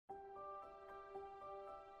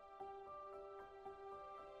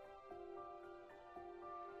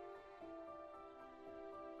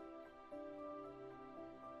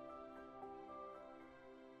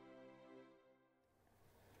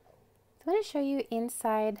I'm going to show you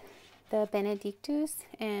inside the Benedictus,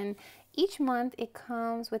 and each month it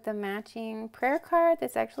comes with a matching prayer card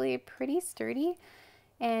that's actually pretty sturdy,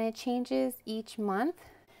 and it changes each month.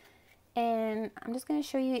 And I'm just going to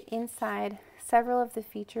show you inside several of the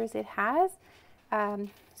features it has, so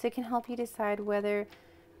it can help you decide whether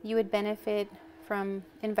you would benefit from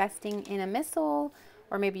investing in a Missal,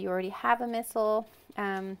 or maybe you already have a Missal.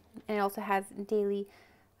 And it also has daily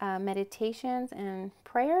meditations and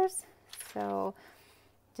prayers, so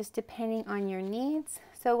just depending on your needs.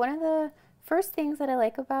 So one of the first things that I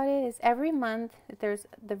like about it is every month there's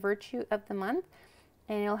the virtue of the month,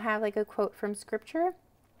 and it'll have like a quote from scripture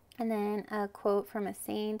and then a quote from a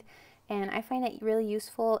saint. And I find it really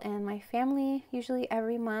useful, and my family usually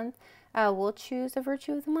every month we'll choose a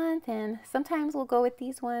virtue of the month, and sometimes we'll go with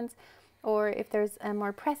these ones, or if there's a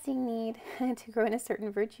more pressing need to grow in a certain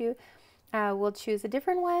virtue, we'll choose a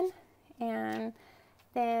different one. And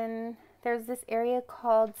then there's this area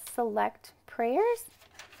called Select Prayers,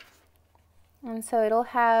 and so it'll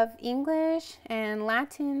have English and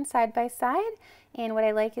Latin side by side, and what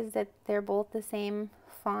I like is that they're both the same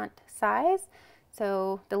font size,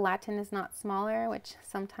 so the Latin is not smaller, which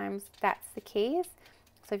sometimes that's the case.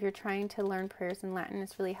 So if you're trying to learn prayers in Latin,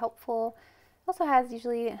 it's really helpful. It also has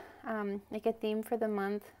usually like a theme for the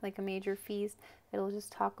month, like a major feast. It'll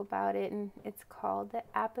just talk about it, and it's called the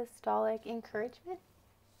Apostolic Encouragement.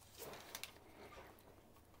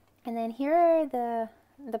 And then here are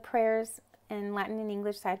the prayers in Latin and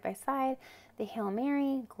English side by side. The Hail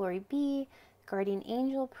Mary, Glory Be, Guardian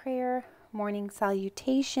Angel Prayer, Morning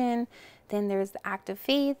Salutation. Then there's the Act of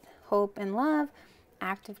Faith, Hope and Love,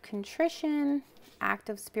 Act of Contrition,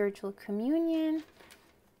 Act of Spiritual Communion.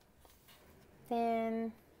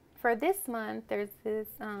 Then for this month, there's this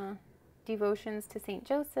devotions to Saint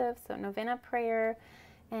Joseph, so novena prayer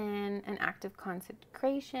and an act of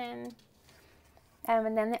consecration.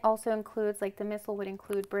 And then it also includes, like the Missal would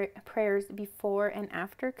include prayers before and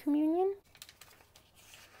after communion.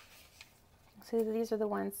 So these are the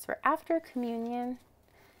ones for after communion.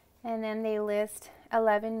 And then they list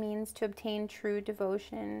 11 means to obtain true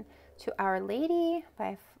devotion to Our Lady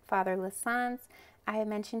by Father Lasance. I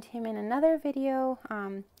mentioned him in another video.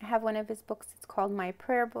 I have one of his books. It's called My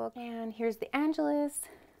Prayer Book. And here's the Angelus,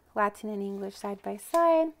 Latin and English side by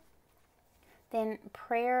side. Then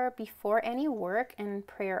prayer before any work and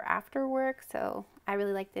prayer after work. So I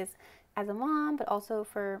really like this as a mom, but also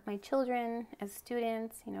for my children as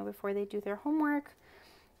students, you know, before they do their homework.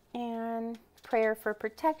 And prayer for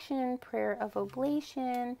protection, prayer of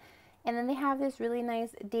oblation. And then they have this really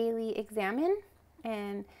nice daily examine.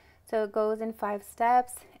 And so it goes in 5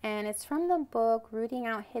 steps, and it's from the book Rooting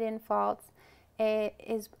Out Hidden Faults. It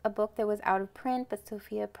is a book that was out of print, but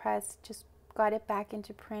Sophia Press just got it back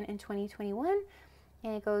into print in 2021.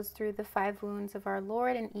 And it goes through the 5 wounds of our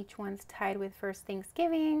Lord, and each one's tied with first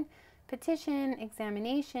thanksgiving, petition,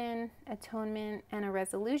 examination, atonement, and a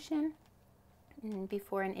resolution, and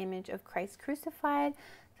before an image of Christ crucified.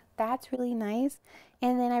 That's really nice.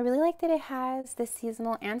 And then I really like that it has the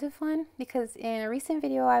seasonal antiphon, because in a recent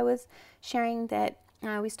video I was sharing that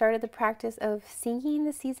we started the practice of singing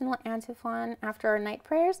the seasonal antiphon after our night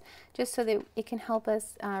prayers, just so that it can help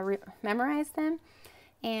us memorize them.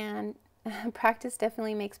 And practice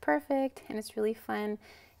definitely makes perfect, and it's really fun,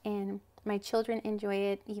 and my children enjoy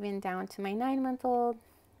it, even down to my 9-month-old.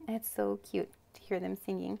 It's so cute to hear them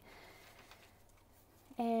singing.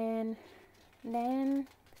 And then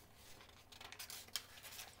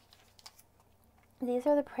these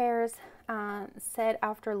are the prayers said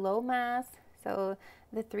after Low Mass. So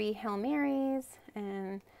the 3 Hail Marys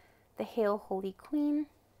and the Hail Holy Queen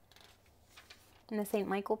and the St.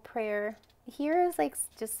 Michael prayer. Here is like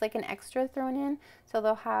just like an extra thrown in. So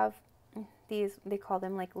they'll have these, they call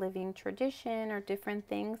them like living tradition or different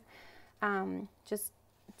things. Just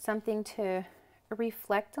something to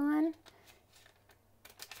reflect on.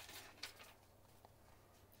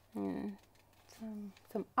 And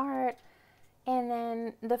some art. And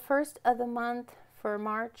then the first of the month for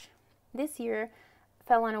March this year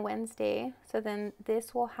fell on a Wednesday. So then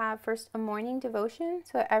this will have first a morning devotion.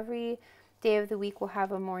 So every day of the week will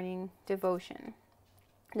have a morning devotion.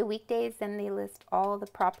 The weekdays, then they list all the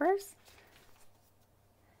propers.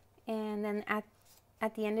 And then at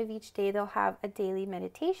the end of each day, they'll have a daily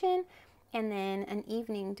meditation and then an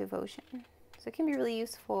evening devotion. So it can be really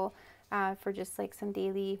useful for just like some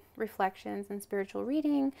daily reflections and spiritual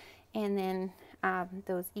reading, and then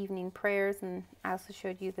those evening prayers. And I also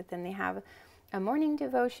showed you that then they have a morning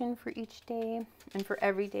devotion for each day, and for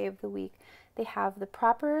every day of the week they have the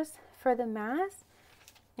propers for the Mass.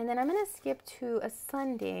 And then I'm going to skip to a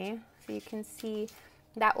Sunday so you can see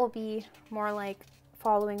that will be more like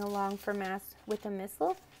following along for Mass with the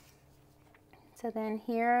Missal. So then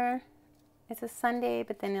here it's a Sunday,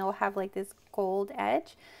 but then it'll have like this gold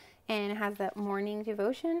edge and it has that morning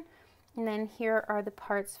devotion. And then here are the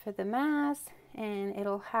parts for the Mass, and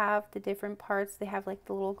it'll have the different parts. They have like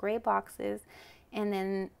the little gray boxes, and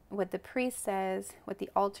then what the priest says, what the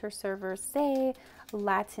altar servers say,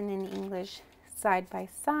 Latin and English side by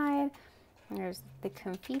side. And there's the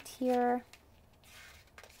Confiteor.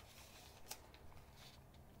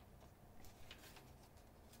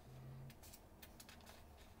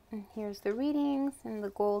 And here's the readings in the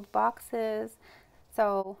gold boxes.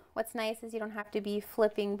 So what's nice is you don't have to be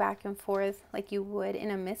flipping back and forth like you would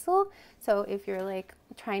in a missal. So if you're like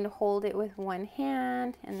trying to hold it with one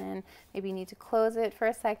hand and then maybe you need to close it for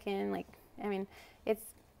a second, like, I mean,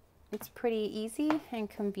 it's pretty easy and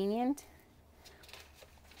convenient.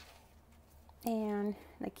 And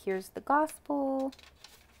like here's the gospel,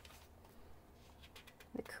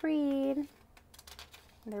 the creed.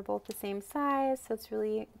 They're both the same size, so it's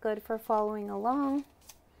really good for following along.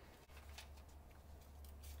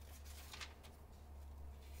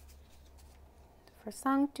 For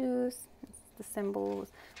Sanctus, it's the symbols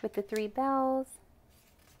with the 3 bells.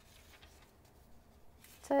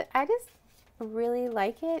 So I just really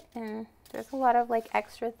like it, and there's a lot of like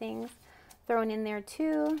extra things thrown in there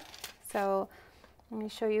too. So let me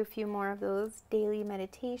show you a few more of those daily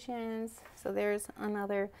meditations. So there's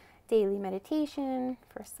another daily meditation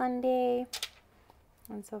for Sunday.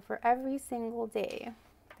 And so for every single day,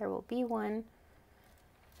 there will be one.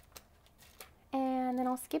 And then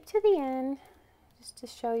I'll skip to the end just to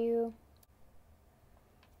show you.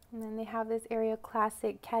 And then they have this area,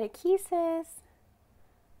 classic catechesis.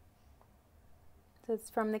 So it's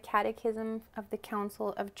from the Catechism of the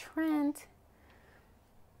Council of Trent.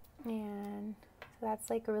 And so that's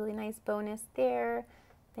like a really nice bonus there.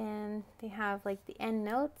 Then they have like the end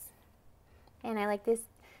notes. And I like this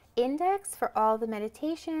index for all the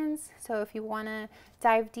meditations. So if you want to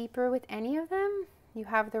dive deeper with any of them, you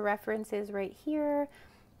have the references right here.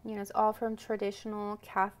 You know, it's all from traditional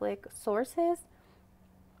Catholic sources.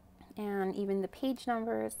 And even the page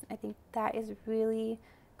numbers, I think that is really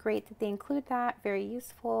great that they include that. Very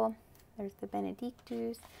useful. There's the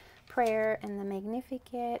Benedictus prayer and the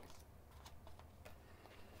Magnificat.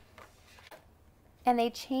 And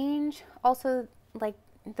they change also like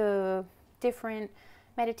the different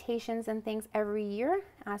meditations and things every year.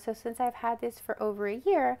 So since I've had this for over a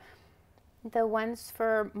year, the ones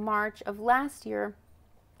for March of last year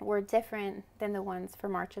were different than the ones for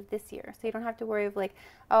March of this year. So you don't have to worry of like,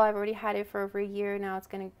 oh, I've already had it for over a year, now it's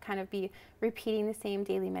going to kind of be repeating the same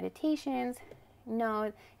daily meditations.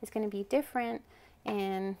 No, it's going to be different.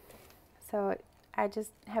 And so I just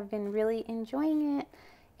have been really enjoying it.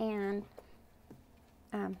 And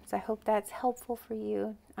so I hope that's helpful for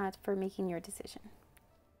you for making your decision.